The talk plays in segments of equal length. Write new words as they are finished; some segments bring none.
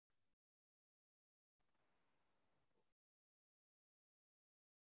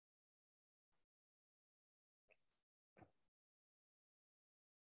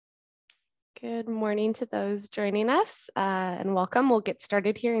Good morning to those joining us and welcome. We'll get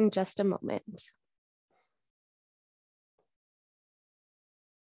started here in just a moment.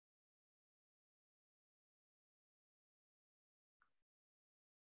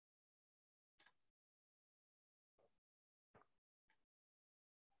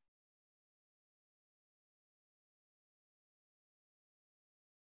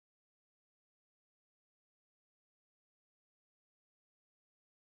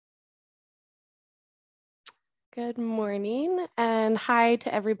 Good morning and hi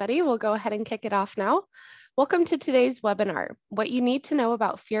to everybody. We'll go ahead and kick it off now. Welcome to today's webinar, What You Need to Know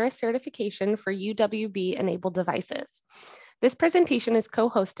About FiRa Certification for UWB-enabled Devices. This presentation is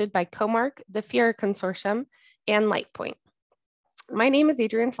co-hosted by Comarch, the FiRa Consortium, and LightPoint. My name is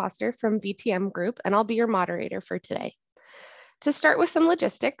Adrienne Foster from VTM Group, and I'll be your moderator for today. To start with some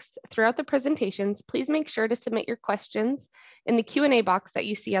logistics, throughout the presentations, please make sure to submit your questions in the Q&A box that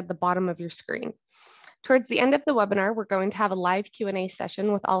you see at the bottom of your screen. Towards the end of the webinar, we're going to have a live Q&A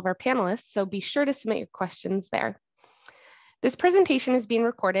session with all of our panelists, so be sure to submit your questions there. This presentation is being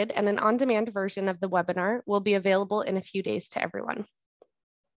recorded and an on-demand version of the webinar will be available in a few days to everyone.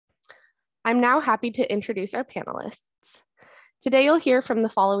 I'm now happy to introduce our panelists. Today you'll hear from the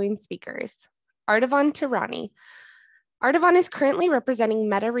following speakers. Ardavan Tirani. Ardavan is currently representing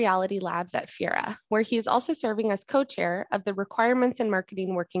Meta Reality Labs at FiRa, where he is also serving as co-chair of the Requirements and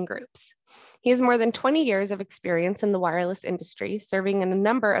Marketing Working Groups. He has more than 20 years of experience in the wireless industry, serving in a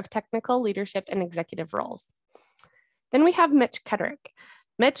number of technical, leadership, and executive roles. Then we have Mitch Kedrick.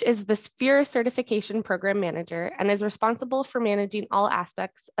 Mitch is the FiRa Certification Program Manager and is responsible for managing all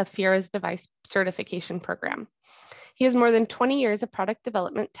aspects of FiRa's device certification program. He has more than 20 years of product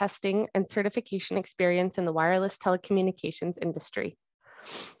development, testing, and certification experience in the wireless telecommunications industry.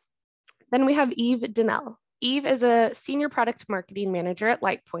 Then we have Eve Donnell. Eve is a Senior Product Marketing Manager at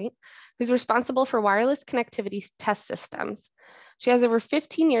LightPoint, who's responsible for wireless connectivity test systems. She has over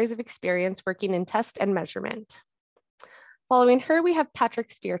 15 years of experience working in test and measurement. Following her, we have Patrick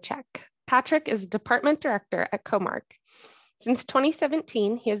Stierczek. Patrick is Department Director at Comarch. Since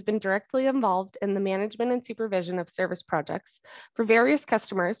 2017, he has been directly involved in the management and supervision of service projects for various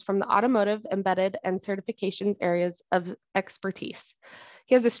customers from the automotive, embedded, and certifications areas of expertise.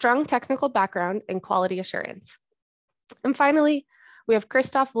 He has a strong technical background in quality assurance. And finally, we have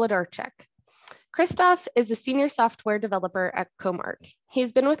Krzysztof Wlodarczyk. Krzysztof is a senior software developer at Comarch. He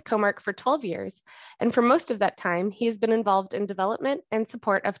has been with Comarch for 12 years, and for most of that time, he has been involved in development and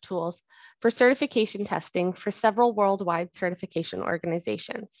support of tools for certification testing for several worldwide certification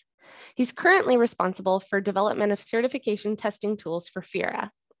organizations. He's currently responsible for development of certification testing tools for FiRa.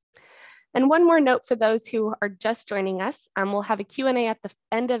 And one more note for those who are just joining us, we'll have a Q&A at the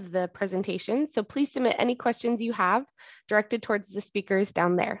end of the presentation, so please submit any questions you have directed towards the speakers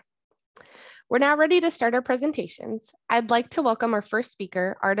down there. We're now ready to start our presentations. I'd like to welcome our first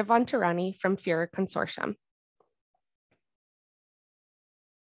speaker, Ardavan Tirani from FiRa Consortium.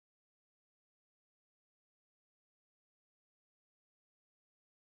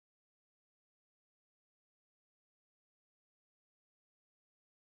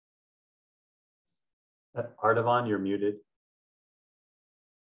 Ardavan, you're muted.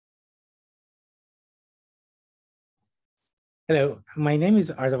 Hello, my name is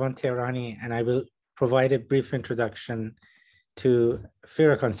Ardavan Tirani, and I will provide a brief introduction to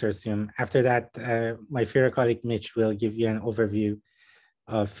FiRa Consortium. After that, my FiRa colleague Mitch will give you an overview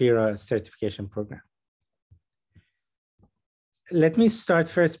of FiRa Certification Program. Let me start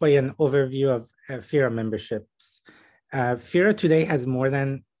first by an overview of FiRa memberships. FiRa today has more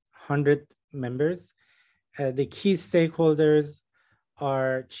than 100 members. The key stakeholders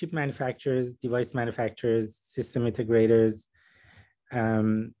are chip manufacturers, device manufacturers, system integrators,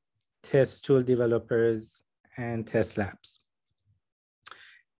 test tool developers, and test labs.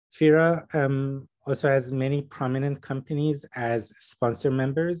 FiRa also has many prominent companies as sponsor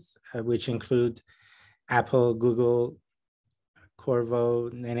members, which include Apple, Google, Qorvo,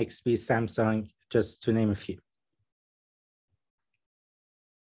 NXP, Samsung, just to name a few.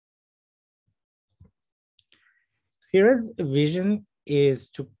 FiRa's vision is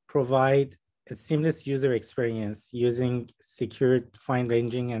to provide a seamless user experience using secured,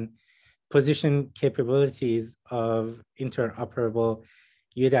 fine-ranging, and position capabilities of interoperable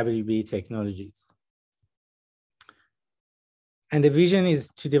UWB technologies. And the vision is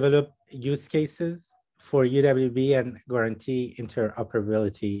to develop use cases for UWB and guarantee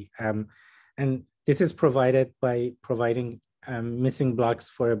interoperability. And this is provided by providing missing blocks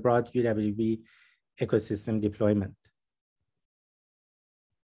for a broad UWB ecosystem deployment.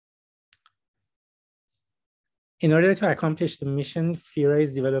 In order to accomplish the mission, FiRa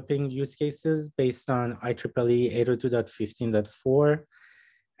is developing use cases based on IEEE 802.15.4.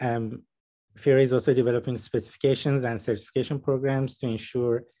 FiRa is also developing specifications and certification programs to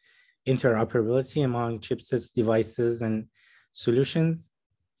ensure interoperability among chipsets, devices, and solutions.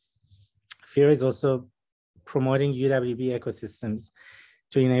 FiRa is also promoting UWB ecosystems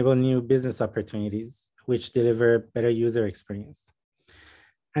to enable new business opportunities, which deliver better user experience.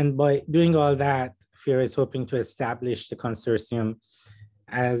 And by doing all that, FiRa is hoping to establish the consortium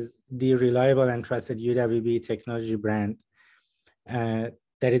as the reliable and trusted UWB technology brand that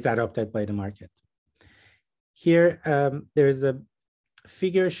is adopted by the market. Here, there is a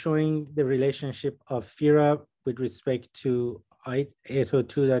figure showing the relationship of FiRa with respect to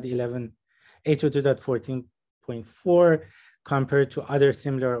 802.14.4 compared to other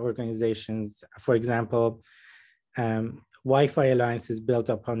similar organizations. For example, Wi-Fi Alliance is built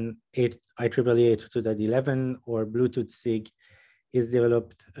upon IEEE 802.11, or Bluetooth SIG is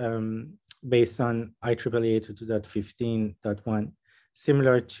developed based on IEEE 802.15.1,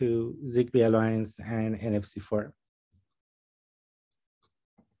 similar to Zigbee Alliance and NFC4.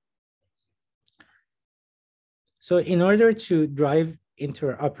 So in order to drive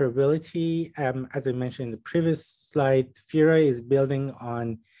interoperability, as I mentioned in the previous slide, FiRa is building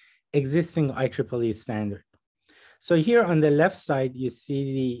on existing IEEE standard. So here on the left side, you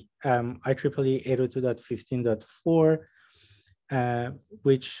see the IEEE 802.15.4,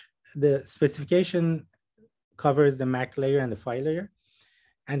 which the specification covers the MAC layer and the PHY layer.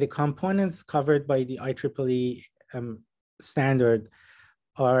 And the components covered by the IEEE standard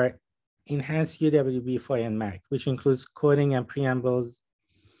are enhanced UWB, PHY, and MAC, which includes coding and preambles,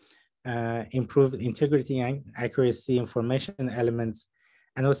 improved integrity and accuracy, information elements,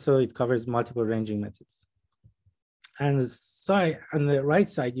 and also it covers multiple ranging methods. And so on the right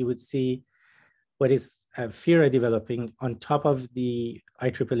side, you would see what is FiRa developing on top of the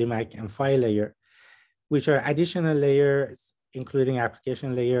IEEE MAC and PHY layer, which are additional layers, including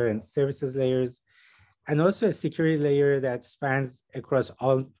application layer and services layers, and also a security layer that spans across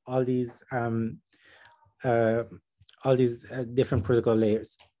all these different protocol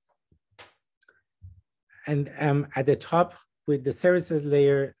layers. And at the top, with the services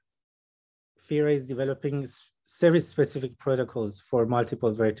layer, FiRa is developing service-specific protocols for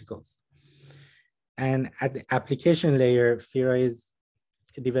multiple verticals. And at the application layer, FiRa is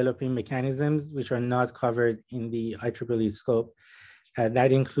developing mechanisms which are not covered in the IEEE scope.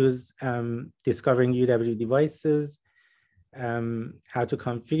 That includes discovering UWB devices, how to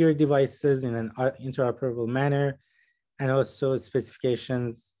configure devices in an interoperable manner, and also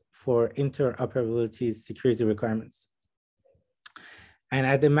specifications for interoperability security requirements. And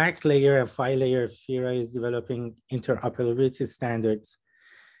at the MAC layer and PHY layer, FiRa is developing interoperability standards,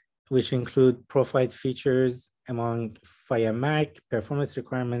 which include profiled features among PHY and MAC, performance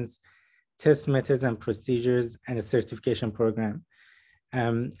requirements, test methods and procedures, and a certification program,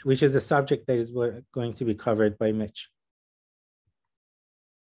 which is a subject that is going to be covered by Mitch.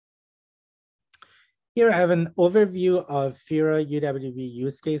 Here I have an overview of FiRa UWB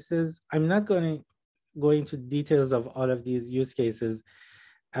use cases. I'm not going to go into details of all of these use cases,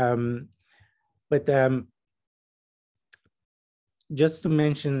 but just to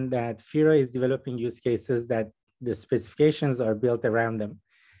mention that FiRa is developing use cases that the specifications are built around them.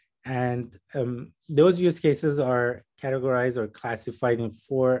 And those use cases are categorized or classified in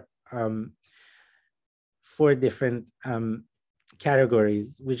four different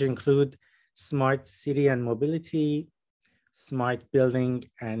categories, which include smart city and mobility, smart building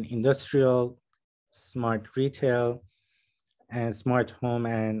and industrial, smart retail, and smart home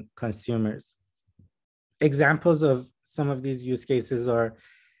and consumers. Examples of some of these use cases are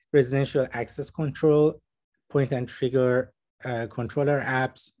residential access control, point and trigger controller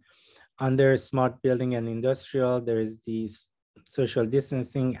apps. Under smart building and industrial, there is the social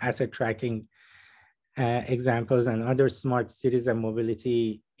distancing, asset tracking examples, and other smart cities and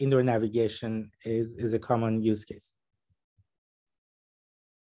mobility. Indoor navigation is a common use case.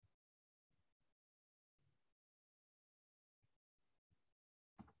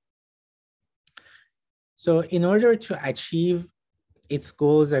 So in order to achieve its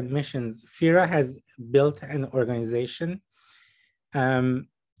goals and missions, FiRa has built an organization.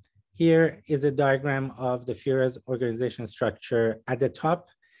 Here is a diagram of the FiRa's organization structure. At the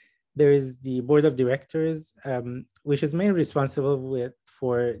top, there is the board of directors, which is mainly responsible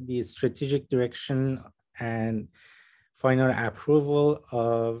for the strategic direction and final approval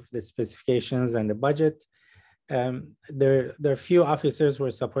of the specifications and the budget. There are a few officers who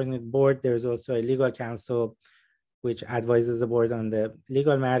are supporting the board. There's also a legal counsel, which advises the board on the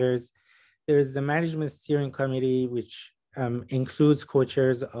legal matters. There's the Management Steering Committee, which includes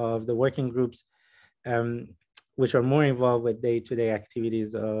co-chairs of the working groups, which are more involved with day-to-day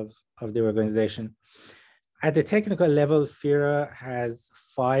activities of the organization. At the technical level, FiRa has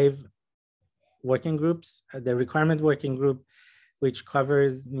 5 working groups. The requirement working group, which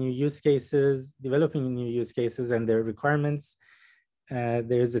covers new use cases, developing new use cases and their requirements.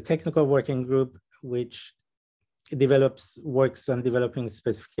 There's a technical working group, which works on developing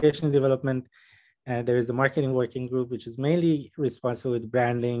specification development. There is a marketing working group, which is mainly responsible with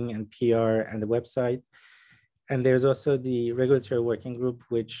branding and PR and the website. And there's also the regulatory working group,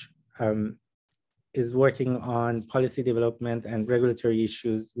 which is working on policy development and regulatory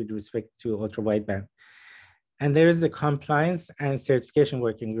issues with respect to ultra-wideband. And there is a compliance and certification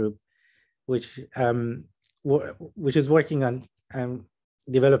working group, which is working on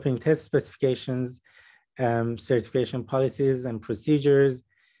developing test specifications, certification policies and procedures,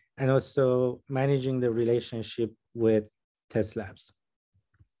 and also managing the relationship with test labs.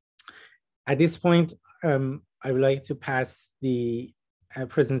 At this point, I would like to pass the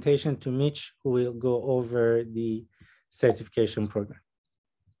presentation to Mitch, who will go over the certification program.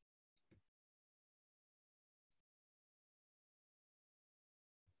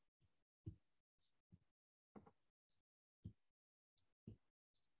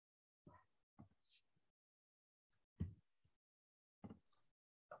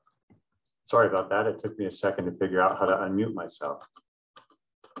 Sorry about that. It took me a second to figure out how to unmute myself.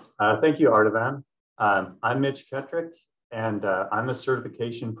 Thank you, Artavan. I'm Mitch Kettrick, and I'm the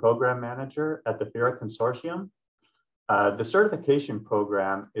Certification Program Manager at the FiRa Consortium. The certification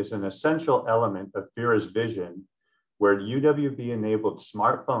program is an essential element of FiRa's vision, where UWB-enabled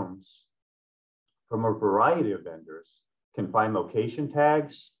smartphones from a variety of vendors can find location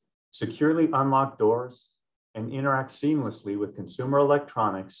tags, securely unlock doors, and interact seamlessly with consumer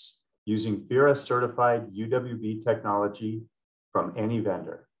electronics using FiRa certified UWB technology from any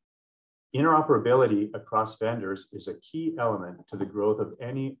vendor. Interoperability across vendors is a key element to the growth of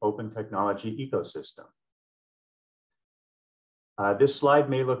any open technology ecosystem. This slide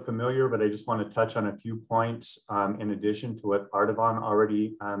may look familiar, but I just want to touch on a few points in addition to what Artavan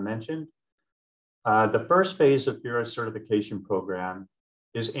already mentioned. The first phase of FiRa's certification program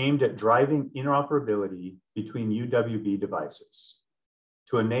is aimed at driving interoperability between UWB devices.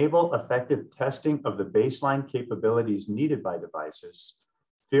 To enable effective testing of the baseline capabilities needed by devices,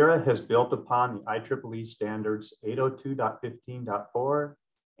 FiRa has built upon the IEEE standards 802.15.4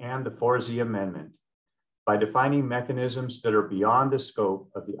 and the 4Z amendment by defining mechanisms that are beyond the scope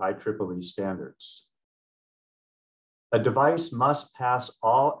of the IEEE standards. A device must pass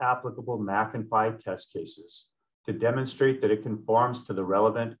all applicable MAC and PHY test cases to demonstrate that it conforms to the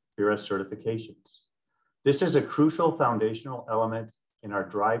relevant FiRa certifications. This is a crucial foundational element in our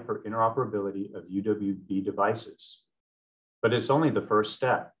drive for interoperability of UWB devices, but it's only the first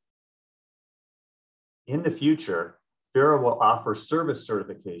step. In the future, FiRa will offer service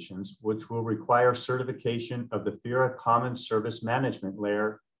certifications, which will require certification of the FiRa Common Service Management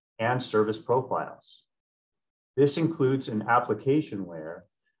layer and service profiles. This includes an application layer,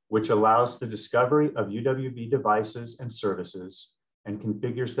 which allows the discovery of UWB devices and services and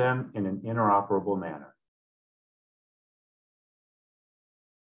configures them in an interoperable manner.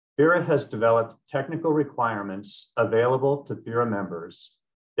 FiRa has developed technical requirements available to FiRa members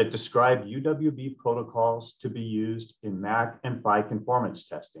that describe UWB protocols to be used in MAC and PHY conformance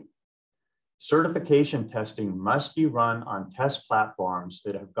testing. Certification testing must be run on test platforms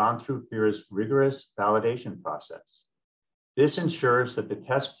that have gone through FiRa's rigorous validation process. This ensures that the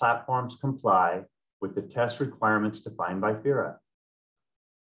test platforms comply with the test requirements defined by FiRa.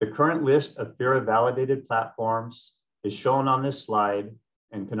 The current list of FiRa validated platforms is shown on this slide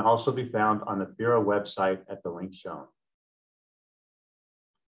and can also be found on the FiRa website at the link shown.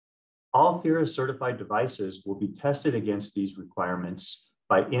 All FiRa certified devices will be tested against these requirements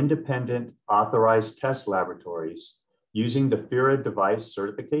by independent authorized test laboratories using the FiRa device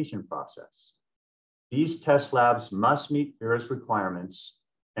certification process. These test labs must meet FiRa's requirements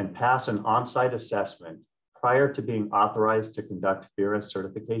and pass an on-site assessment prior to being authorized to conduct FiRa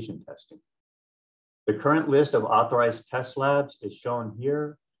certification testing. The current list of authorized test labs is shown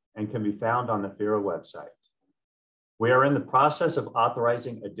here and can be found on the FiRa website. We are in the process of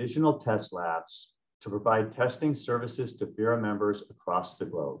authorizing additional test labs to provide testing services to FiRa members across the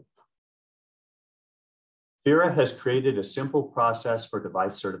globe. FiRa has created a simple process for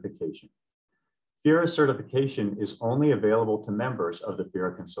device certification. FiRa certification is only available to members of the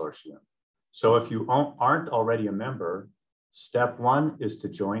FiRa Consortium. So if you aren't already a member, step one is to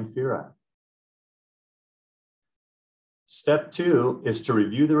join FiRa. Step 2 is to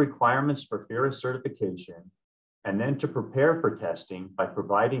review the requirements for FiRa certification and then to prepare for testing by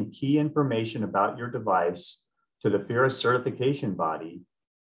providing key information about your device to the FiRa certification body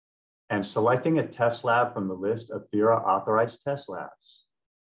and selecting a test lab from the list of FiRa authorized test labs.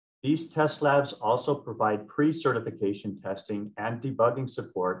 These test labs also provide pre-certification testing and debugging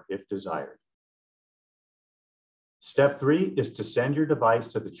support if desired. Step 3 is to send your device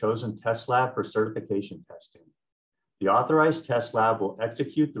to the chosen test lab for certification testing. The authorized test lab will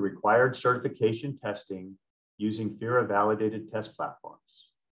execute the required certification testing using FiRa validated test platforms.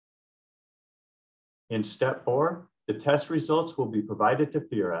 In step 4, the test results will be provided to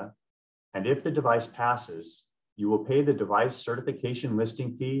FiRa, and if the device passes, you will pay the device certification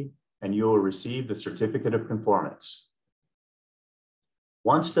listing fee and you will receive the certificate of conformance.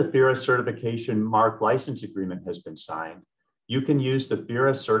 Once the FiRa certification mark license agreement has been signed, you can use the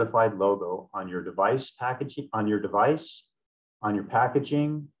FiRa certified logo on your device packaging, on your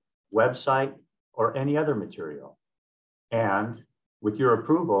packaging, website, or any other material. And with your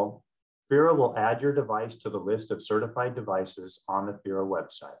approval, FiRa will add your device to the list of certified devices on the FiRa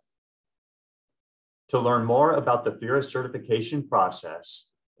website. To learn more about the FiRa certification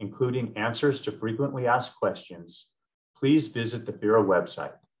process, including answers to frequently asked questions, please visit the FiRa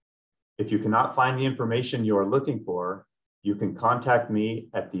website. If you cannot find the information you are looking for, you can contact me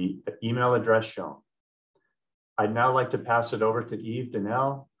at the email address shown. I'd now like to pass it over to Yves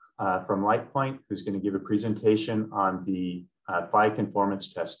Donnell from LightPoint, who's going to give a presentation on the FI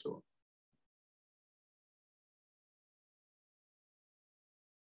conformance test tool.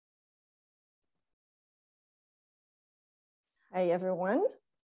 Hi, everyone.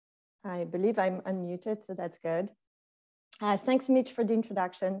 I believe I'm unmuted, so that's good. Thanks, Mitch, for the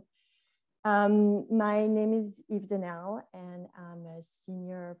introduction. My name is Yves Donnell, and I'm a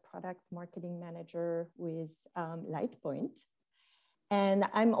Senior Product Marketing Manager with LightPoint. And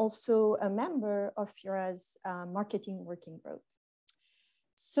I'm also a member of FiRa's Marketing Working Group.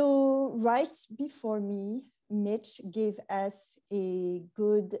 So right before me, Mitch gave us a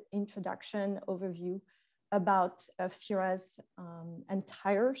good introduction overview about FiRa's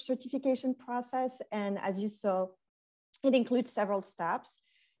entire certification process. And as you saw, it includes several steps.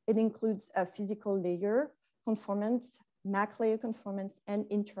 It includes a physical layer conformance, MAC layer conformance, and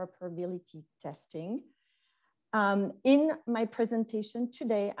interoperability testing. In my presentation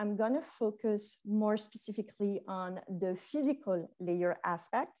today, I'm going to focus more specifically on the physical layer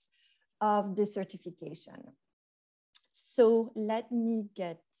aspects of the certification. So let me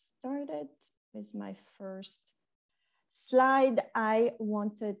get started with my first slide. I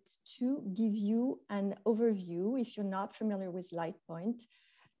wanted to give you an overview, if you're not familiar with LightPoint,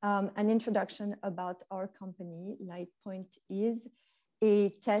 an introduction about our company. LightPoint is a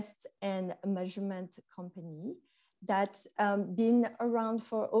test and measurement company that's been around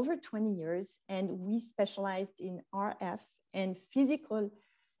for over 20 years, and we specialized in RF and physical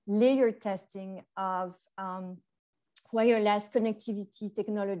layer testing of wireless connectivity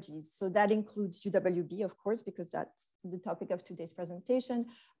technologies. So that includes UWB, of course, because that's the topic of today's presentation.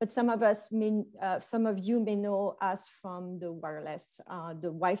 But some of you may know us from the wireless,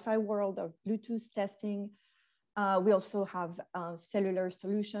 the Wi-Fi world of Bluetooth testing. We also have cellular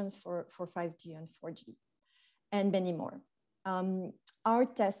solutions for 5G and 4G, and many more. Our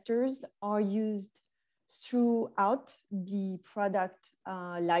testers are used throughout the product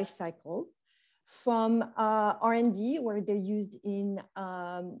life cycle, from R&D, where they're used in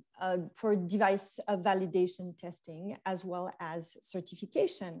for device validation testing, as well as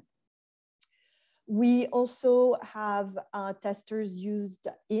certification. We also have testers used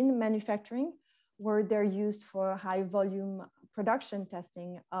in manufacturing, where they're used for high volume production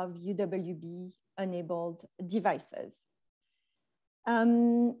testing of UWB-enabled devices.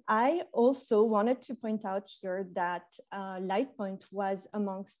 I also wanted to point out here that LightPoint was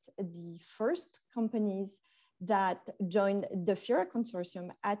amongst the first companies that joined the FiRa consortium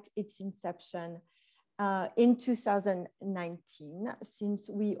at its inception in 2019, since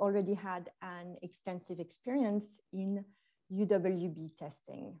we already had an extensive experience in UWB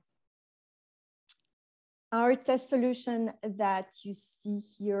testing. Our test solution that you see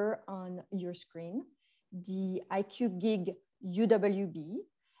here on your screen, the IQ-Gig UWB,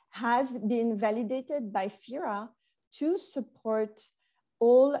 has been validated by FiRa to support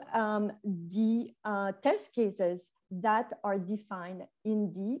all the test cases that are defined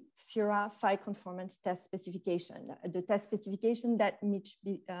in the FiRa FI conformance test specification, the test specification that Mitch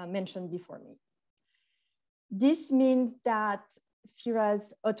mentioned before me. This means that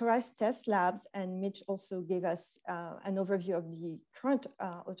FiRa's authorized test labs, and Mitch also gave us an overview of the current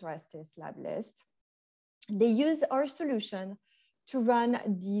authorized test lab list, they use our solution to run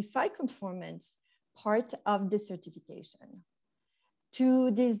the FI conformance part of the certification.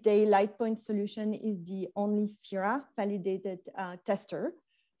 To this day, LightPoint solution is the only FiRa validated tester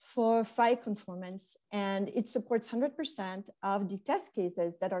for FI conformance, and it supports 100% of the test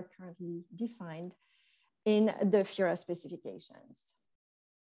cases that are currently defined in the FiRa specifications.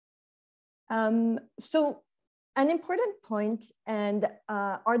 So an important point, and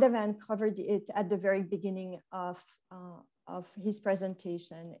Ardavan covered it at the very beginning of his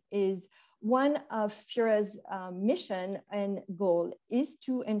presentation, is one of FiRa's mission and goal is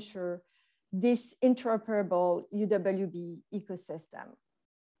to ensure this interoperable UWB ecosystem.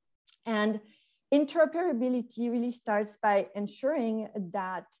 And interoperability really starts by ensuring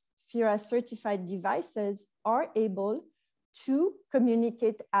that FiRa certified devices are able to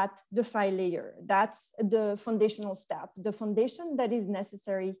communicate at the FI layer. That's the foundational step, the foundation that is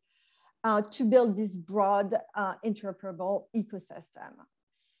necessary to build this broad interoperable ecosystem.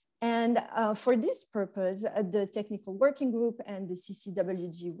 And for this purpose, the technical working group and the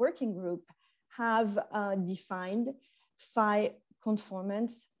CCWG working group have defined FI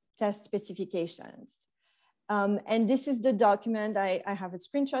conformance test specifications. And this is the document, I have a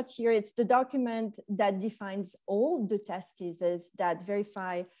screenshot here. It's the document that defines all the test cases that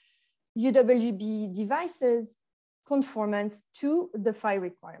verify UWB devices conformance to the FI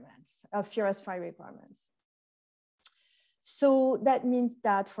requirements, FiRa's FI requirements. So that means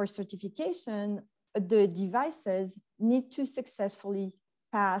that for certification, the devices need to successfully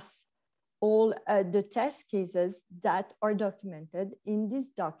pass all the test cases that are documented in this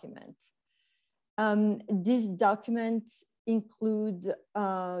document. These documents include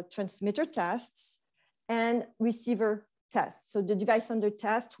transmitter tests and receiver tests. So the device under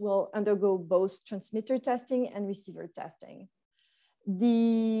test will undergo both transmitter testing and receiver testing.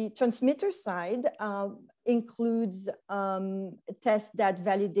 The transmitter side includes tests that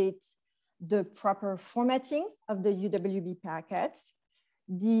validate the proper formatting of the UWB packets,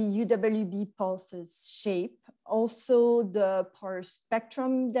 the UWB pulses shape, also the power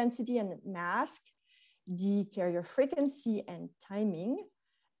spectrum density and mask, the carrier frequency and timing,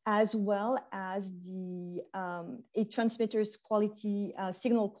 as well as the a transmitter's quality,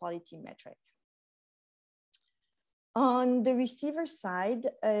 signal quality metric. On the receiver side,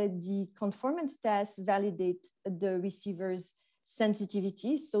 the conformance test validates the receiver's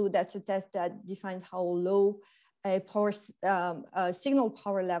sensitivity. So that's a test that defines how low a power, signal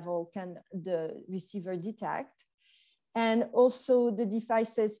power level can the receiver detect. And also the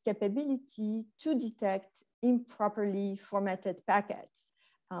device's capability to detect improperly formatted packets.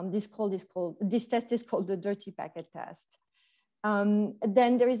 This test is called the dirty packet test.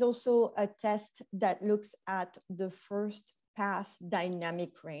 Then there is also a test that looks at the first pass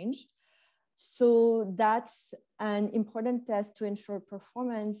dynamic range. So that's an important test to ensure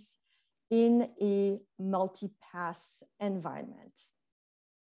performance in a multi-pass environment.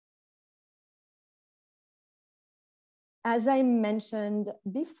 As I mentioned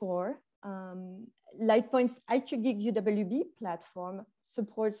before, LightPoint's IQGig UWB platform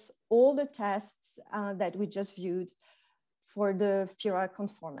supports all the tests that we just viewed for the FiRa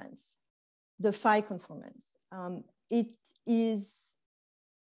conformance, the FI conformance. It is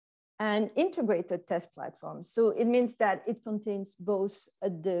an integrated test platform. So it means that it contains both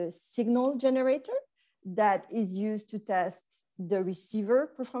the signal generator that is used to test the receiver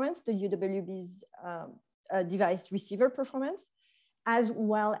performance, the UWB's device receiver performance, as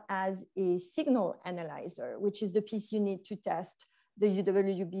well as a signal analyzer, which is the piece you need to test the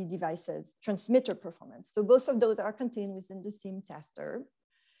UWB device's transmitter performance. So both of those are contained within the same tester.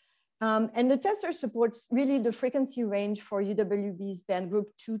 And the tester supports really the frequency range for UWB's band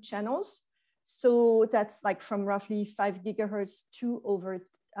group 2 channels. So that's like from roughly 5 gigahertz to over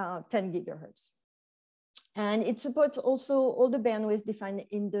 10 gigahertz. And it supports also all the bandwidth defined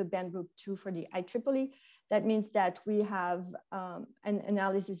in the band group 2 for the IEEE. That means that we have an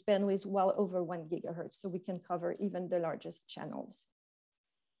analysis bandwidth well over 1 gigahertz, so we can cover even the largest channels.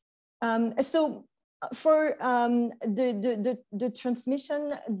 So for the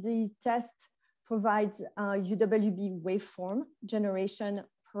transmission, the test provides UWB waveform generation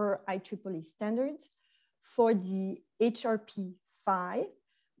per IEEE standards for the HRP PHY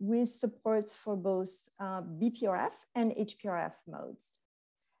with supports for both BPRF and HPRF modes.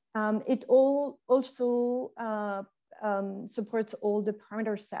 It also supports all the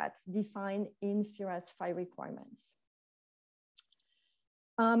parameter sets defined in FiRa's FI requirements.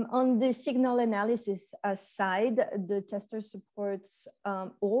 On the signal analysis side, the tester supports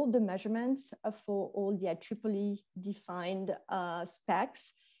all the measurements for all the IEEE defined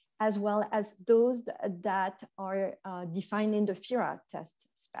specs, as well as those that are defined in the FiRa test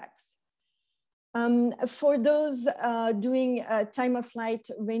specs. For those doing time of flight,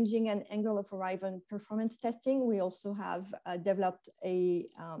 ranging, and angle of arrival performance testing, we also have developed a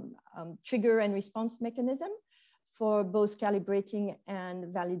trigger and response mechanism for both calibrating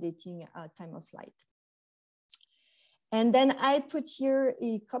and validating time of flight. And then I put here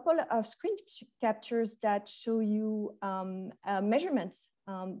a couple of screen captures that show you measurements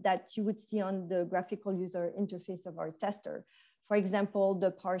that you would see on the graphical user interface of our tester. For example,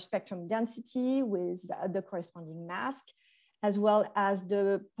 the power spectrum density with the corresponding mask, as well as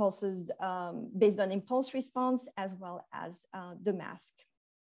the pulses, baseband impulse response, as well as the mask.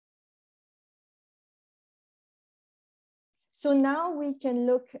 So now we can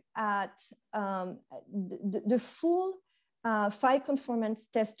look at the full PHY conformance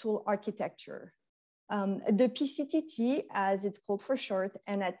test tool architecture. The PCTT, as it's called for short,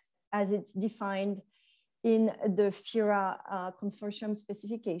 and as it's defined in the FiRa consortium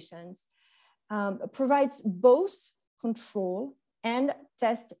specifications, provides both control and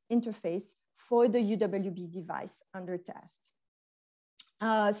test interface for the UWB device under test.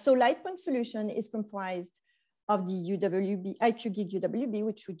 So LightPoint solution is comprised of the UWB, IQ-Gig UWB,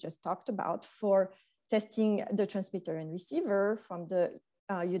 which we just talked about, for testing the transmitter and receiver from the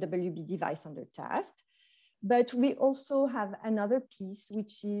UWB device under test. But we also have another piece,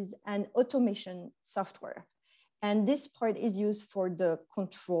 which is an automation software. And this part is used for the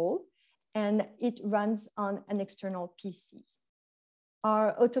control, and it runs on an external PC.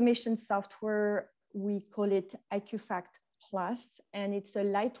 Our automation software, we call it IQFact Plus, and it's a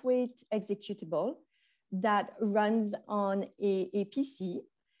lightweight executable that runs on a PC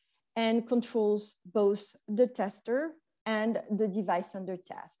and controls both the tester and the device under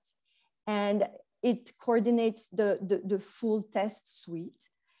test. And it coordinates the full test suite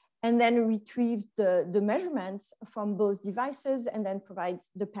and then retrieves the measurements from both devices and then provides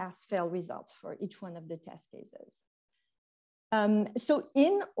the pass-fail results for each one of the test cases. So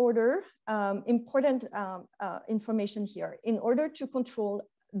in order, important information here, in order to control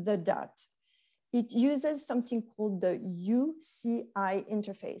the DOT, it uses something called the UCI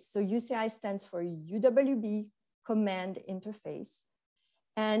interface. So UCI stands for UWB Command Interface.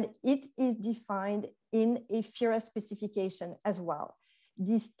 And it is defined in a FiRa specification as well.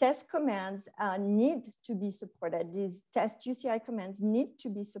 These test commands need to be supported. These test UCI commands need to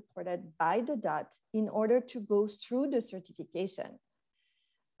be supported by the DOT in order to go through the certification.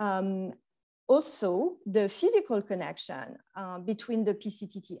 Also, the physical connection between the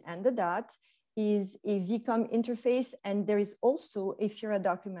PCTT and the DOT is a VCOM interface, and there is also a FiRa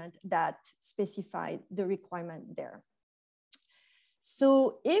document that specified the requirement there.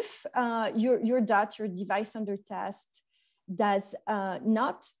 So if your DOT, your device under test, does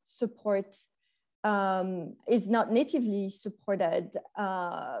not support, is not natively supported,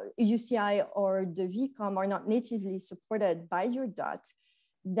 UCI or the VCOM are not natively supported by your DOT,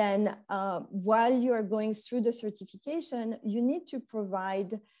 then while you are going through the certification, you need to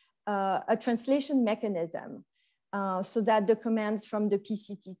provide a translation mechanism so that the commands from the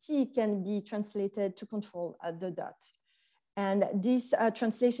PCTT can be translated to control the DOT. And this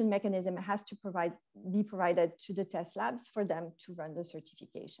translation mechanism has to be provided to the test labs for them to run the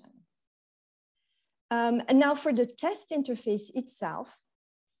certification. And now for the test interface itself,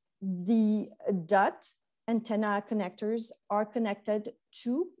 the DOT antenna connectors are connected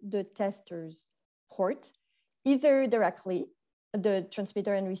to the tester's port, either directly, the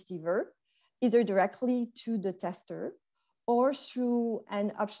transmitter and receiver, either directly to the tester or through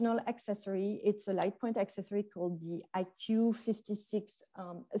an optional accessory. It's a LightPoint accessory called the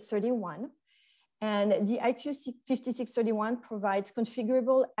IQ5631. And the IQ5631 provides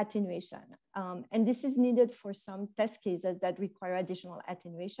configurable attenuation. And this is needed for some test cases that require additional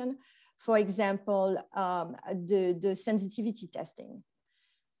attenuation. For example, the sensitivity testing,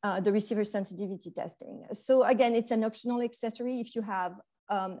 the receiver sensitivity testing. So again, it's an optional accessory if you have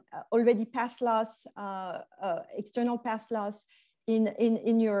already pass loss, external pass loss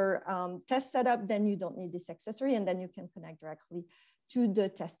in your test setup, then you don't need this accessory, and then you can connect directly to the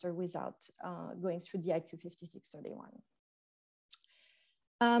tester without going through the IQ5631.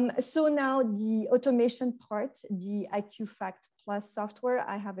 So now the automation part, the IQFact Plus software,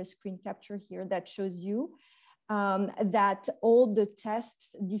 I have a screen capture here that shows you that all the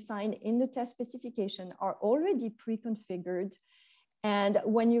tests defined in the test specification are already pre-configured. And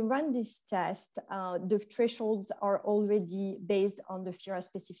when you run this test, the thresholds are already based on the FiRa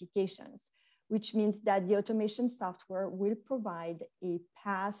specifications, which means that the automation software will provide a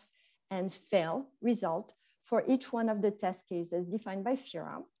pass and fail result for each one of the test cases defined by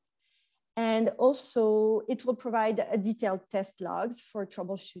FiRa. And also it will provide detailed test logs for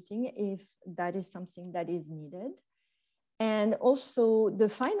troubleshooting if that is something that is needed. And also the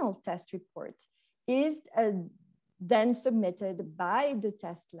final test report is then submitted by the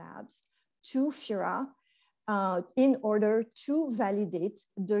test labs to FiRa in order to validate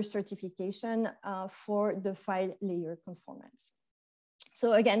the certification for the file layer conformance.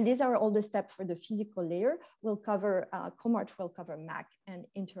 So again, these are all the steps for the physical layer. We'll cover, Comarch will cover Mac and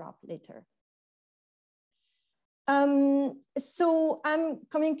interop later. So I'm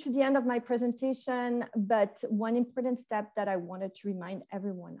coming to the end of my presentation, but one important step that I wanted to remind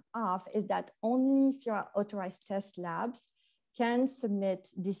everyone of is that only FiRa authorized test labs can submit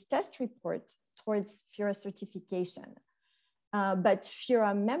this test report towards FiRa certification. But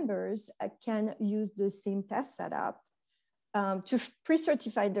FiRa members can use the same test setup to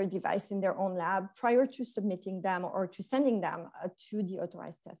pre-certify their device in their own lab prior to submitting them or to sending them to the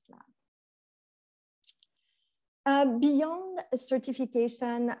authorized test lab. Beyond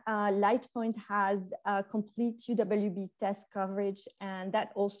certification, LightPoint has a complete UWB test coverage, and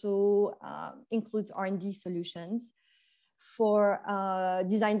that also includes R&D solutions for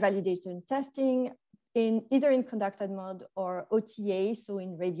design validation testing, either in conducted mode or OTA, so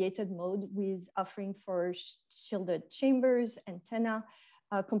in radiated mode, with offering for shielded chambers, antenna,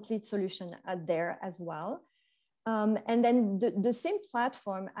 complete solution there as well. And then the same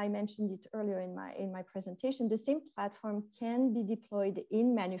platform, I mentioned it earlier in my presentation, the same platform can be deployed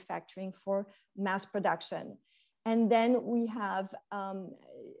in manufacturing for mass production. And then we have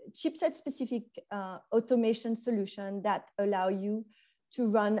chipset specific automation solution that allow you to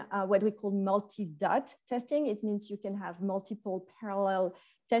run what we call multi-dot testing. It means you can have multiple parallel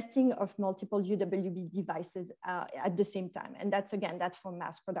testing of multiple UWB devices at the same time. And that's, again, that's for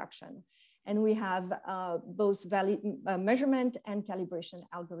mass production. And we have both measurement and calibration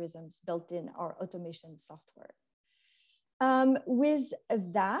algorithms built in our automation software. With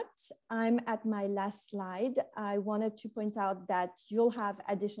that, I'm at my last slide. I wanted to point out that you'll have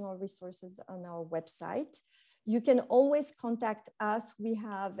additional resources on our website. You can always contact us. We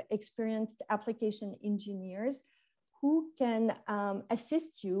have experienced application engineers who can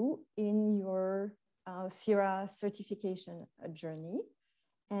assist you in your FiRa certification journey.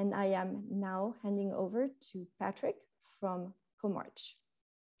 And I am now handing over to Patrick from Comarch.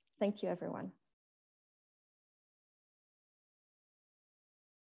 Thank you, everyone.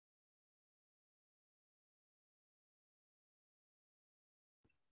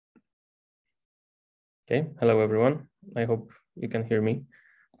 Okay, hello, everyone. I hope you can hear me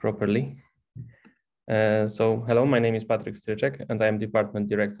properly. So hello, my name is Patrick Strycek, and I am Department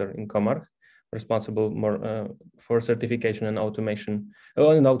Director in Comarch, responsible more for certification and automation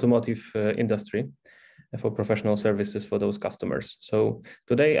in automotive industry for professional services for those customers. So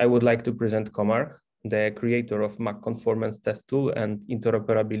today I would like to present Comarch, the creator of Mac conformance test tool and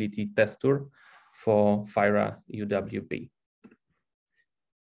interoperability test tool for FiRa UWB.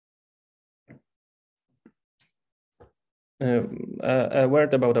 A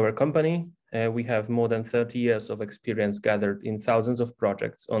word about our company. We have more than 30 years of experience gathered in thousands of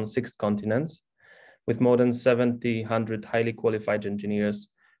projects on 6 continents. With more than 700 highly qualified engineers,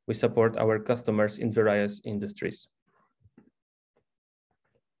 we support our customers in various industries.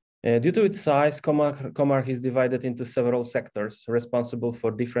 Due to its size, Comarch is divided into several sectors responsible for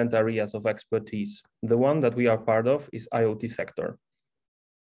different areas of expertise. The one that we are part of is IoT sector.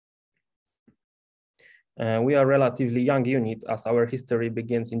 We are a relatively young unit as our history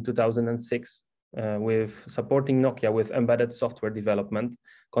begins in 2006 with supporting Nokia with embedded software development,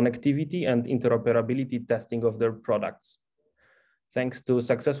 connectivity and interoperability testing of their products. Thanks to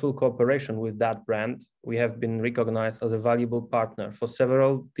successful cooperation with that brand, we have been recognized as a valuable partner for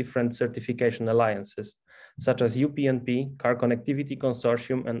several different certification alliances, such as UPnP, Car Connectivity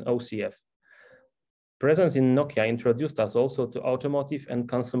Consortium and OCF. Presence in Nokia introduced us also to automotive and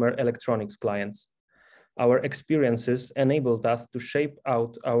consumer electronics clients. Our experiences enabled us to shape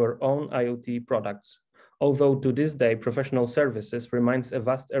out our own IoT products, although to this day, professional services remains a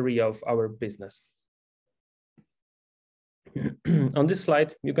vast area of our business. On this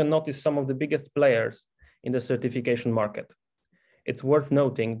slide, you can notice some of the biggest players in the certification market. It's worth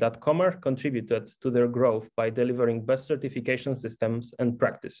noting that Comarch contributed to their growth by delivering best certification systems and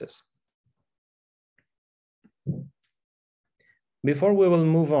practices. Before we will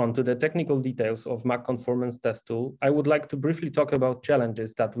move on to the technical details of Mac conformance test tool, I would like to briefly talk about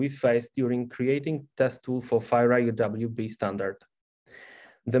challenges that we faced during creating test tool for FiRa UWB standard.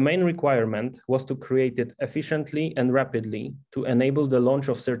 The main requirement was to create it efficiently and rapidly to enable the launch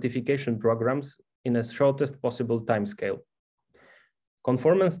of certification programs in the shortest possible timescale.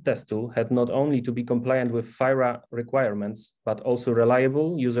 Conformance test tool had not only to be compliant with FiRa requirements, but also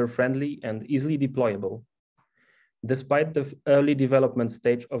reliable, user-friendly, and easily deployable. Despite the early development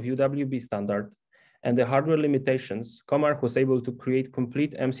stage of UWB standard and the hardware limitations, Comarch was able to create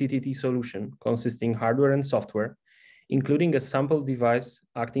complete MCTT solution consisting hardware and software, including a sample device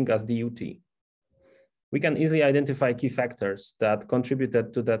acting as DUT. We can easily identify key factors that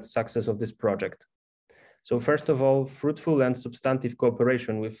contributed to the success of this project. So first of all, fruitful and substantive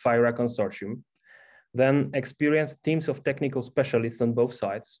cooperation with FiRa consortium, then experienced teams of technical specialists on both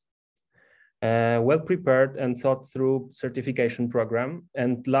sides, well-prepared and thought through certification program,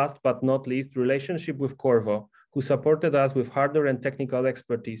 and last but not least, relationship with Corvo, who supported us with hardware and technical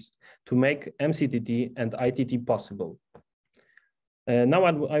expertise to make MCTT and ITT possible. Now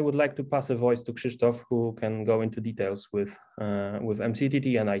I would like to pass a voice to Krzysztof, who can go into details with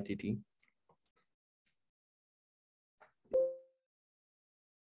MCTT and ITT.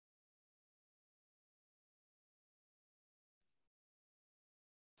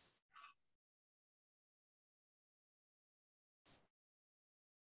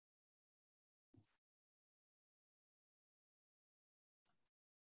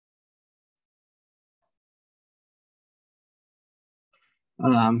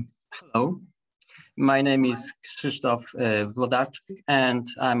 Hello, my name is Krzysztof Wlodarczyk, and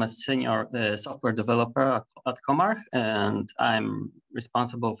I'm a senior software developer at Comarch, and I'm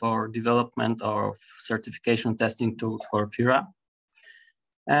responsible for development of certification testing tools for FiRa.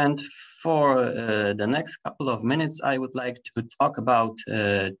 And for the next couple of minutes, I would like to talk about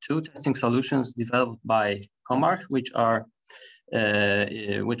two testing solutions developed by Comarch, which are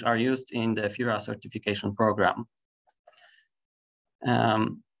used in the FiRa certification program.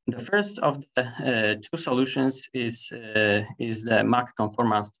 The first of the two solutions is the MAC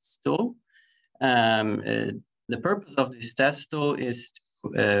conformance test tool. The purpose of this test tool is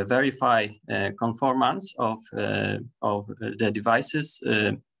to verify conformance of the devices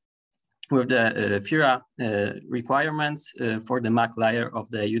with the FiRa requirements for the MAC layer of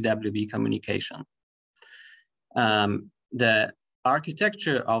the UWB communication. The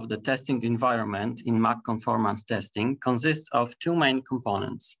architecture of the testing environment in MAC conformance testing consists of two main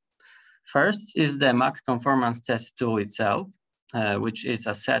components. First is the MAC conformance test tool itself, which is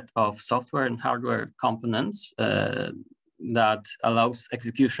a set of software and hardware components that allows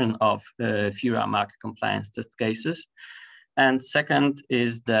execution of FiRa MAC compliance test cases. And second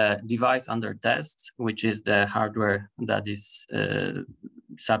is the device under test, which is the hardware that is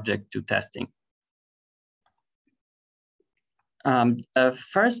subject to testing. The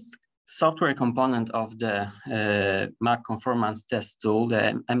first software component of the MAC conformance test tool,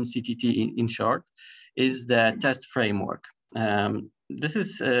 the MCTT in short, is the test framework. This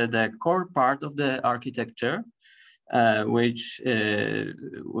is the core part of the architecture, which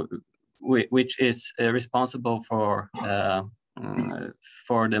is responsible for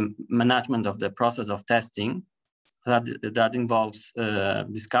the management of the process of testing. That involves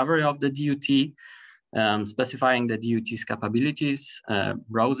discovery of the DUT, specifying the DUT's capabilities,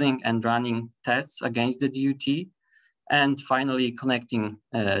 browsing and running tests against the DUT, and finally connecting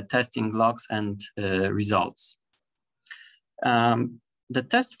testing logs and results. The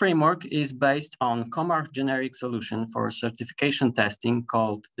test framework is based on Comarch generic solution for certification testing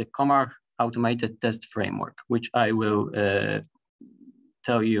called the Comarch Automated Test Framework, which I will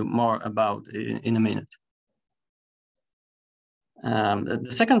tell you more about in a minute.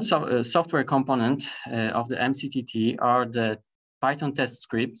 The second software component of the MCTT are the Python test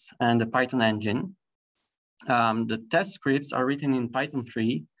scripts and the Python engine. The test scripts are written in Python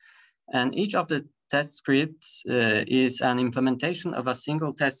 3, and each of the test scripts is an implementation of a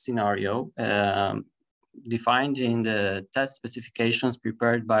single test scenario defined in the test specifications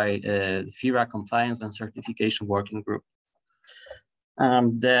prepared by the FiRa Compliance and Certification Working Group.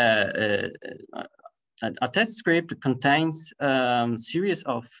 A test script contains a series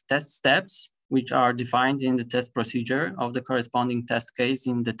of test steps which are defined in the test procedure of the corresponding test case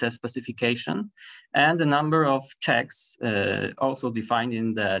in the test specification, and a number of checks also defined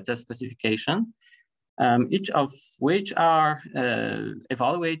in the test specification, each of which are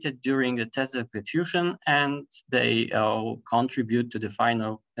evaluated during the test execution, and they all contribute to the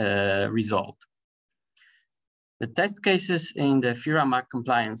final result. The test cases in the FiRa MAC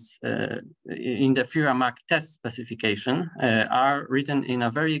compliance, in the FiRa MAC test specification are written in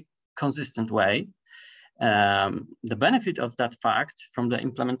a very consistent way. The benefit of that fact from the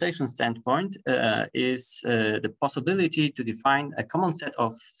implementation standpoint is the possibility to define a common set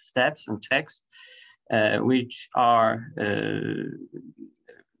of steps and checks which are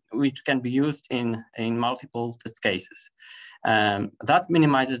which can be used in multiple test cases. That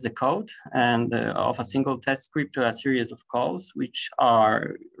minimizes the code and of a single test script to a series of calls, which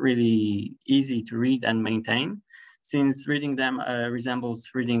are really easy to read and maintain, since reading them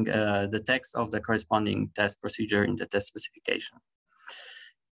resembles reading the text of the corresponding test procedure in the test specification.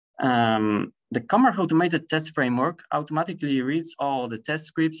 The Comarch automated test framework automatically reads all the test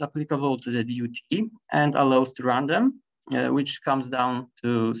scripts applicable to the DUT and allows to run them, which comes down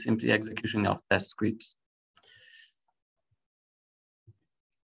to simply execution of test scripts.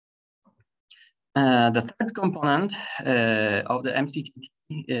 The third component of the MCTT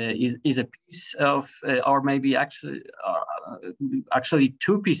is a piece of, or maybe actually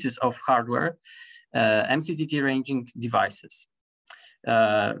two pieces of hardware, MCTT ranging devices.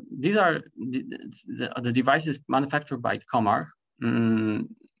 These are the devices manufactured by Comarch.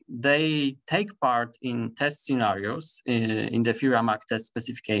 They take part in test scenarios in the FiRa MAC test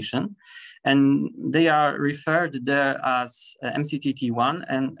specification, and they are referred there as MCTT1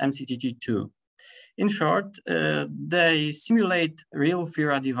 and MCTT2. In short, they simulate real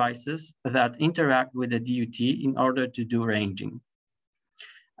FiRa devices that interact with the DUT in order to do ranging.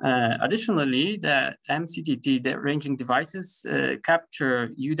 Additionally, the MCTT ranging devices capture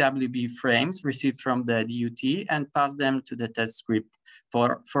UWB frames received from the DUT and pass them to the test script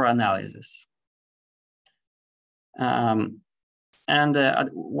for analysis.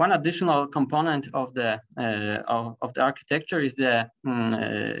 One additional component of the architecture is the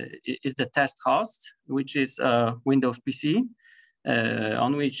test host, which is a Windows PC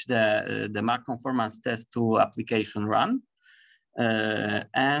on which the MAC conformance test tool application run. The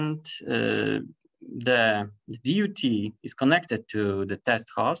DUT is connected to the test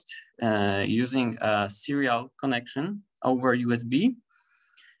host using a serial connection over USB.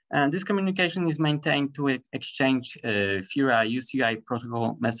 And this communication is maintained to exchange FiRa UCI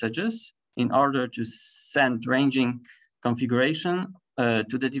protocol messages in order to send ranging configuration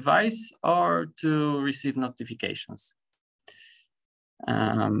to the device or to receive notifications.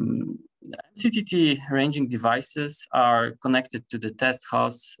 MCTT ranging devices are connected to the test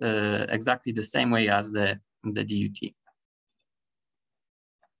host exactly the same way as the DUT.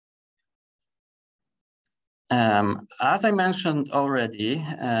 As I mentioned already,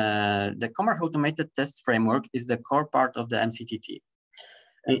 the Comarch automated test framework is the core part of the MCTT.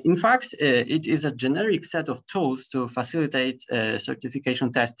 In fact, it is a generic set of tools to facilitate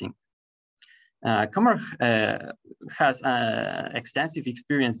certification testing. Comarch has extensive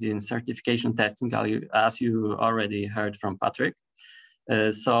experience in certification testing, as you already heard from Patrick.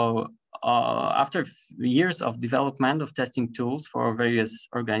 After years of development of testing tools for various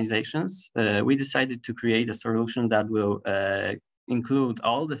organizations, we decided to create a solution that will include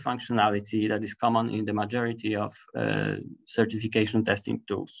all the functionality that is common in the majority of certification testing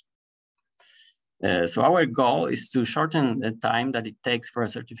tools. So our goal is to shorten the time that it takes for a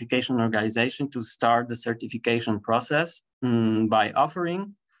certification organization to start the certification process by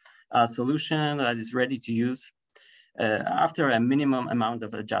offering a solution that is ready to use after a minimum amount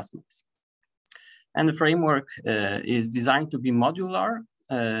of adjustments. And the framework is designed to be modular,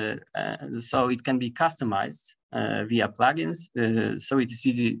 so it can be customized via plugins, so it's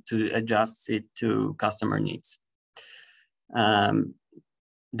easy to adjust it to customer needs.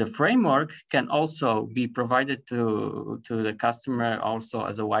 The framework can also be provided to the customer also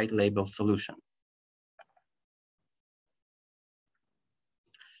as a white label solution.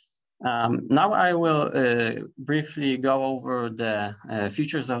 Now I will briefly go over the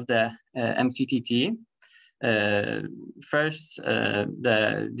features of the MCTT. First,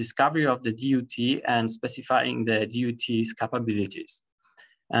 the discovery of the DUT and specifying the DUT's capabilities.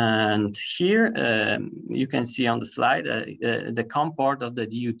 And here you can see on the slide the COM port of the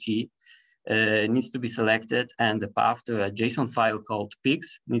DUT needs to be selected, and the path to a JSON file called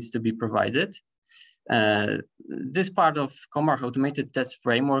pics needs to be provided. This part of Comarch automated test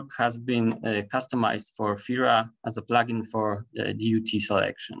framework has been customized for FiRa as a plugin for DUT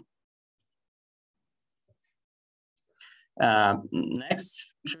selection.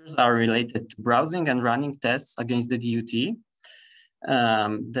 Next features are related to browsing and running tests against the DUT.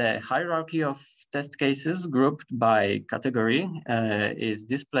 The hierarchy of test cases grouped by category is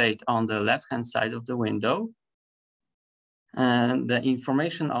displayed on the left-hand side of the window. And the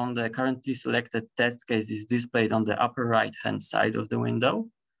information on the currently selected test case is displayed on the upper right-hand side of the window.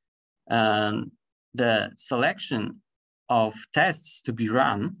 And the selection of tests to be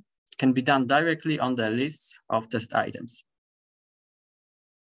run can be done directly on the lists of test items.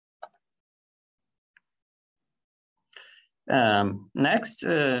 Next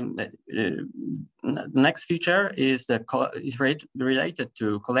feature is related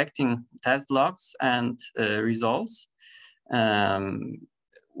to collecting test logs and results.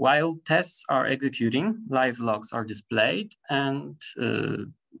 While tests are executing, live logs are displayed, and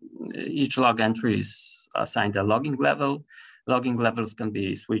each log entry is assigned a logging level. Logging levels can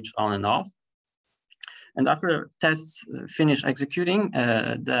be switched on and off. And after tests finish executing,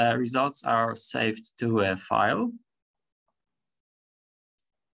 the results are saved to a file.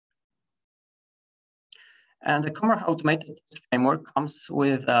 And the Comarch automated framework comes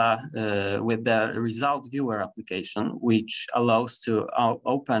with the result viewer application, which allows to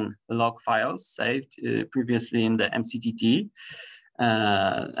open log files saved previously in the MCTT.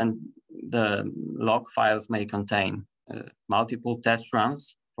 And the log files may contain multiple test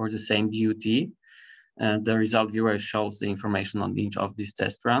runs for the same DUT. The result viewer shows the information on each of these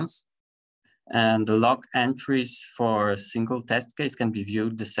test runs. And the log entries for a single test case can be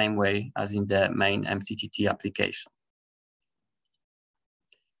viewed the same way as in the main MCTT application.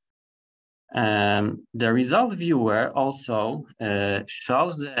 The result viewer also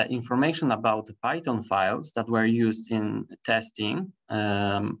shows the information about the Python files that were used in testing,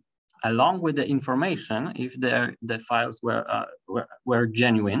 along with the information if the files were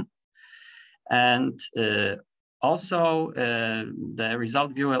genuine. And also, the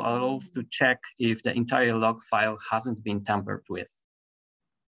result viewer allows to check if the entire log file hasn't been tampered with.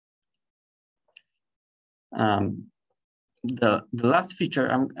 The last feature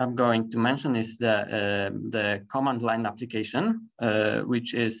I'm going to mention is the command line application,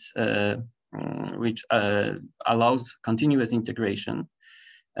 which allows continuous integration.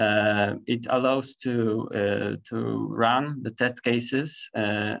 It allows to run the test cases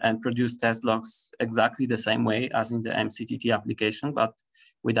and produce test logs exactly the same way as in the MCTT application, but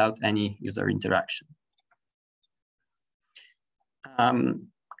without any user interaction.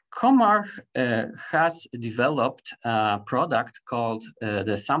 Comarch has developed a product called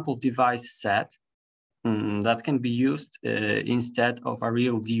the sample device set that can be used instead of a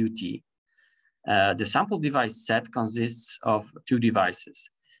real DUT. The sample device set consists of two devices.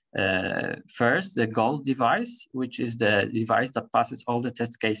 First, the gold device, which is the device that passes all the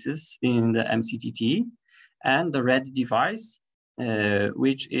test cases in the MCTT, and the red device,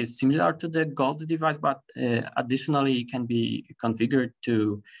 which is similar to the gold device, but additionally can be configured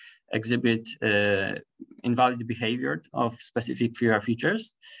to exhibit invalid behavior of specific FiRa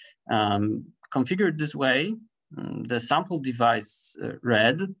features. Configured this way, the sample device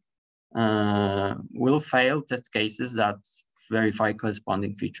red will fail test cases that verify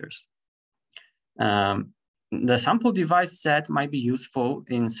corresponding features. The sample device set might be useful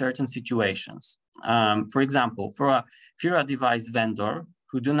in certain situations. For example, for a FiRa device vendor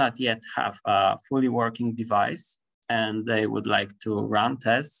who do not yet have a fully working device and they would like to run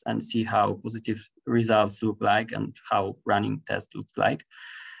tests and see how positive results look like and how running tests look like.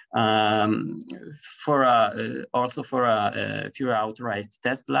 Also for FiRa authorized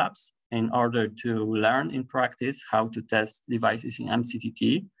test labs, in order to learn in practice how to test devices in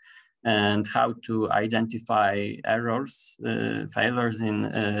MCTT and how to identify errors, failures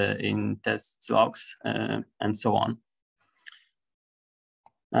in test logs, and so on.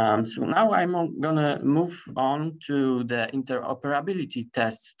 So now I'm gonna move on to the interoperability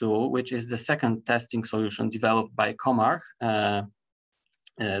test tool, which is the second testing solution developed by Comarch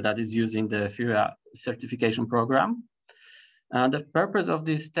that is using the FiRa Certification Program. The purpose of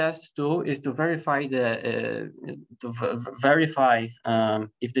this test tool is to verify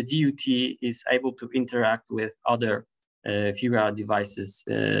if the DUT is able to interact with other FiRa devices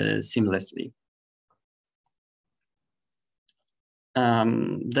seamlessly.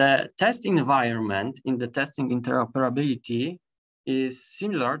 The test environment in the testing interoperability is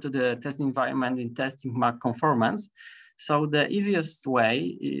similar to the test environment in testing MAC conformance. So the easiest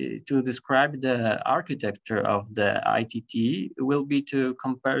way to describe the architecture of the ITT will be to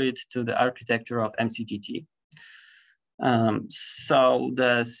compare it to the architecture of MCTT. So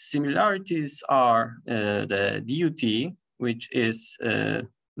the similarities are the DUT, which is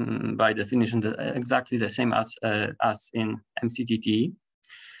by definition exactly the same as in MCTT.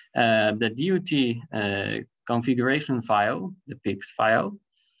 The DUT configuration file, the PIX file,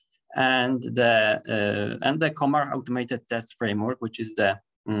 and the Comarch automated test framework, which is the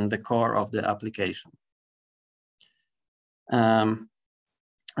core of the application.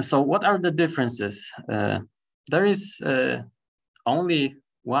 So what are the differences? There is only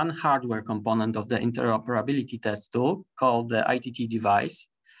one hardware component of the interoperability test tool called the ITT device.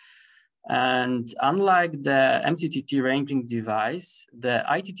 And unlike the MCTT ranging device, the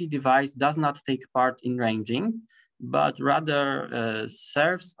ITT device does not take part in ranging, but rather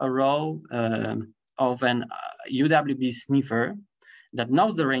serves a role of an UWB sniffer that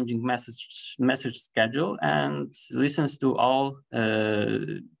knows the ranging message schedule and listens to all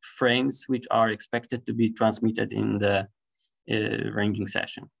frames which are expected to be transmitted in the ranging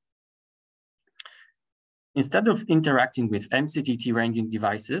session. Instead of interacting with MCTT ranging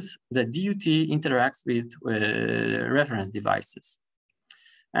devices, the DUT interacts with reference devices.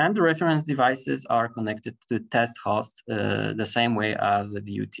 And the reference devices are connected to test host the same way as the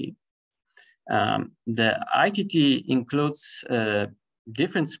DUT. The ITT includes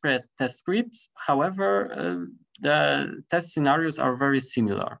different test scripts. However, the test scenarios are very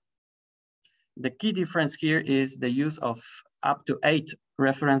similar. The key difference here is the use of up to 8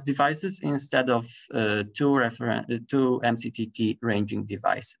 reference devices instead of two MCTT ranging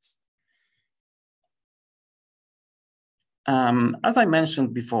devices. As I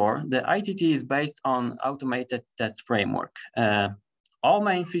mentioned before, the ITT is based on automated test framework. All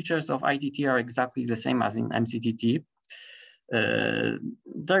main features of ITT are exactly the same as in MCTT.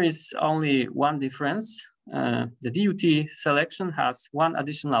 There is only one difference. The DUT selection has one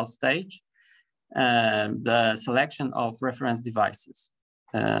additional stage, the selection of reference devices.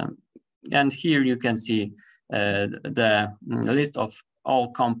 And here you can see the list of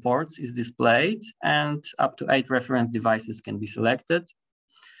all COM ports is displayed, and up to 8 reference devices can be selected.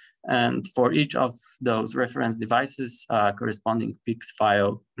 And for each of those reference devices, a corresponding PIX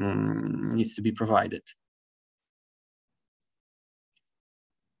file needs to be provided.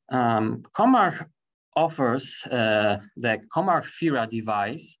 Comarch offers the Comarch FiRa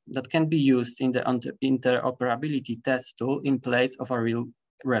device that can be used in the interoperability test tool in place of a real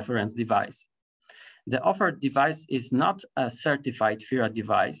reference device. The offered device is not a certified FiRa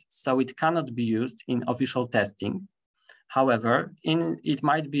device, so it cannot be used in official testing. However, it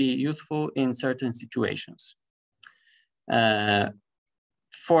might be useful in certain situations. For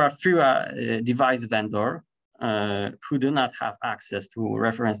a FiRa device vendor who do not have access to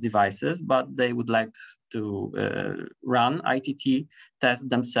reference devices, but they would like to run ITT tests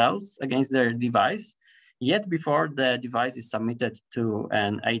themselves against their device, yet before the device is submitted to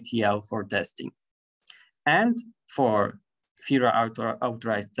an ATL for testing. And for FiRa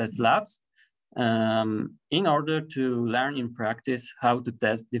authorized test labs, in order to learn in practice how to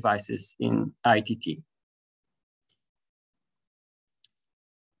test devices in ITT.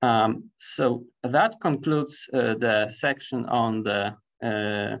 So that concludes the section on the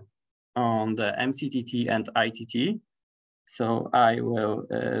MCTT and ITT. So I will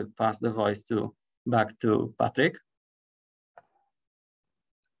pass the voice back to Patrick.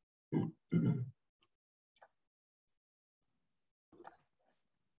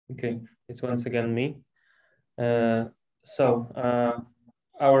 Okay, it's once again me.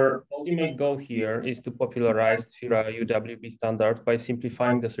 Our ultimate goal here is to popularize FiRa UWB standard by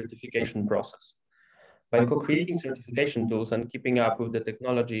simplifying the certification process. By co-creating certification tools and keeping up with the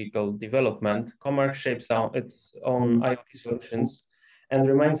technological development, Comarch shapes its own IoT solutions and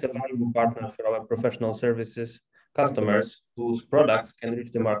remains a valuable partner for our professional services customers whose products can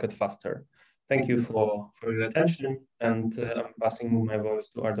reach the market faster. Thank you for your attention, and I'm passing my voice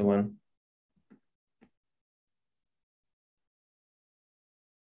to Ardoan.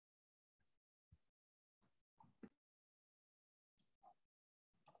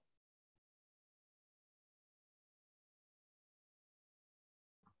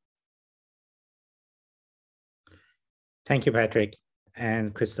 Thank you, Patrick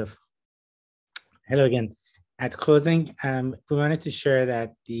and Christoph. Hello again. At closing, we wanted to share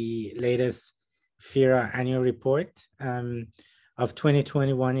that the latest FiRa annual report of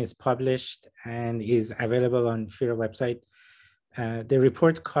 2021 is published and is available on FiRa website. The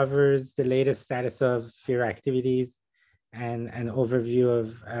report covers the latest status of FiRa activities and an overview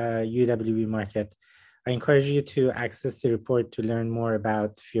of UWB market. I encourage you to access the report to learn more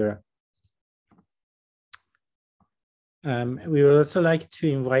about FiRa. We would also like to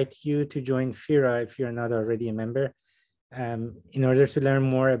invite you to join FiRa if you're not already a member. In order to learn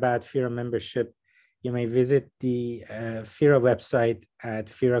more about FiRa membership, you may visit the FiRa website at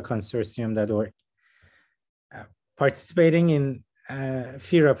firaconsortium.org. Participating in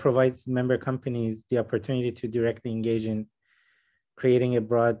FiRa provides member companies the opportunity to directly engage in creating a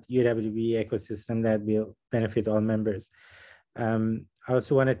broad UWB ecosystem that will benefit all members. I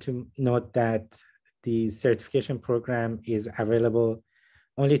also wanted to note that the certification program is available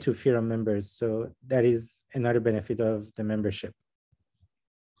only to FiRa members, so that is another benefit of the membership.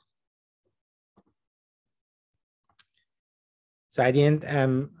 So at the end,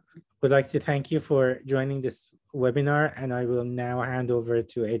 would like to thank you for joining this webinar, and I will now hand over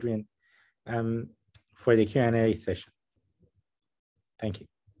to Adrian for the Q&A session. Thank you.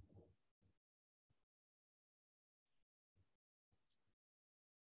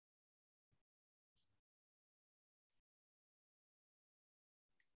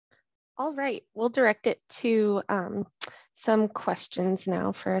 All right, we'll direct it to some questions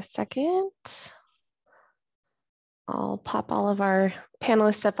now for a second. I'll pop all of our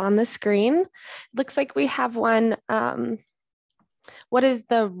panelists up on the screen. Looks like we have one. What is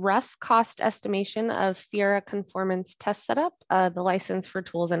the rough cost estimation of FiRa conformance test setup, the license for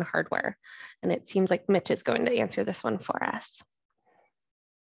tools and hardware? And it seems like Mitch is going to answer this one for us.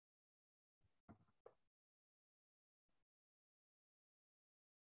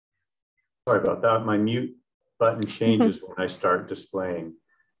 Sorry about that. My mute button changes when I start displaying.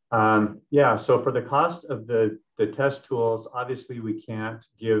 Yeah, so for the cost of the test tools, obviously we can't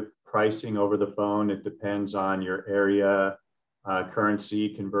give pricing over the phone. It depends on your area, currency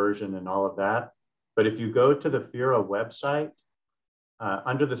conversion and all of that. But if you go to the FiRa website,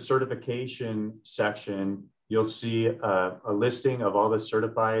 under the certification section, you'll see a listing of all the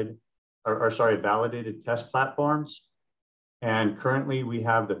certified, validated test platforms. And currently we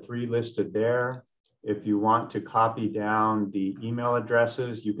have the 3 listed there. If you want to copy down the email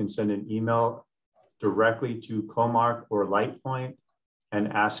addresses, you can send an email directly to Comarch or Lightpoint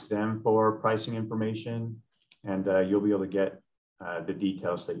and ask them for pricing information, and you'll be able to get the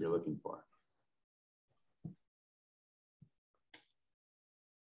details that you're looking for.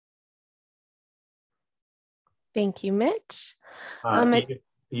 Thank you, Mitch.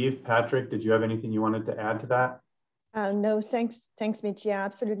 Eve, Patrick, did you have anything you wanted to add to that? No, thanks, Mitch. Yeah,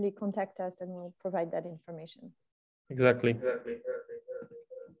 absolutely. Contact us and we'll provide that information. Exactly.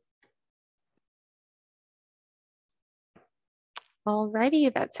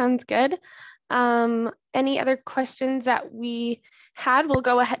 Alrighty, that sounds good. Any other questions that we had, we'll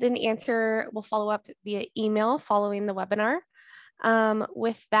go ahead and answer. We'll follow up via email following the webinar.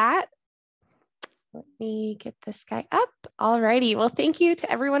 With that, let me get this guy up. Alrighty, well, thank you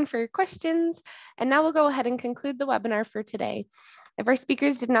to everyone for your questions. And now we'll go ahead and conclude the webinar for today. If our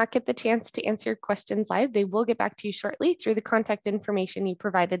speakers did not get the chance to answer your questions live, they will get back to you shortly through the contact information you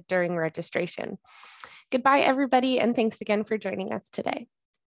provided during registration. Goodbye, everybody, and thanks again for joining us today.